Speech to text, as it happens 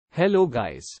Hello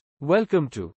guys. Welcome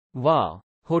to Wow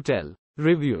Hotel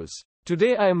Reviews.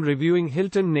 Today I am reviewing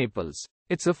Hilton Naples.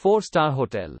 It's a 4-star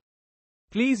hotel.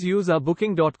 Please use our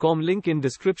booking.com link in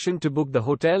description to book the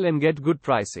hotel and get good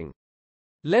pricing.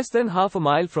 Less than half a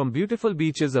mile from beautiful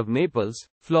beaches of Naples,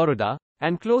 Florida,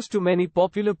 and close to many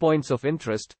popular points of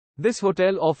interest, this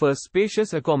hotel offers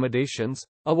spacious accommodations,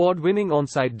 award-winning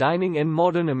on-site dining and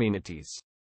modern amenities.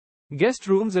 Guest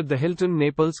rooms at the Hilton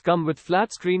Naples come with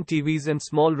flat-screen TVs and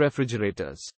small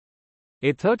refrigerators.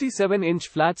 A 37-inch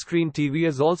flat-screen TV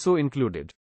is also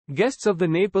included. Guests of the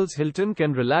Naples Hilton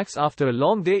can relax after a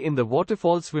long day in the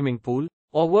waterfall swimming pool,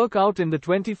 or work out in the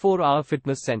 24-hour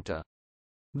fitness center.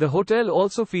 The hotel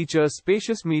also features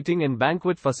spacious meeting and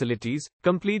banquet facilities,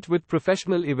 complete with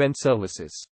professional event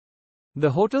services.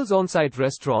 The hotel's on-site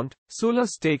restaurant, Shula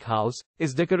Steakhouse,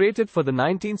 is decorated for the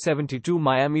 1972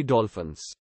 Miami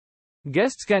Dolphins.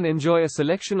 Guests can enjoy a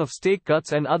selection of steak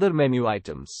cuts and other menu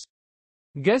items.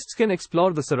 Guests can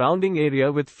explore the surrounding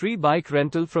area with free bike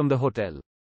rental from the hotel.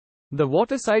 The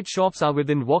Waterside Shops are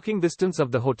within walking distance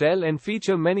of the hotel and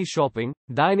feature many shopping,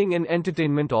 dining and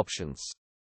entertainment options.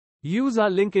 Use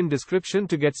our link in description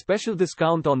to get special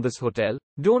discount on this hotel.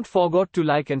 Don't forget to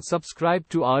like and subscribe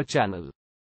to our channel.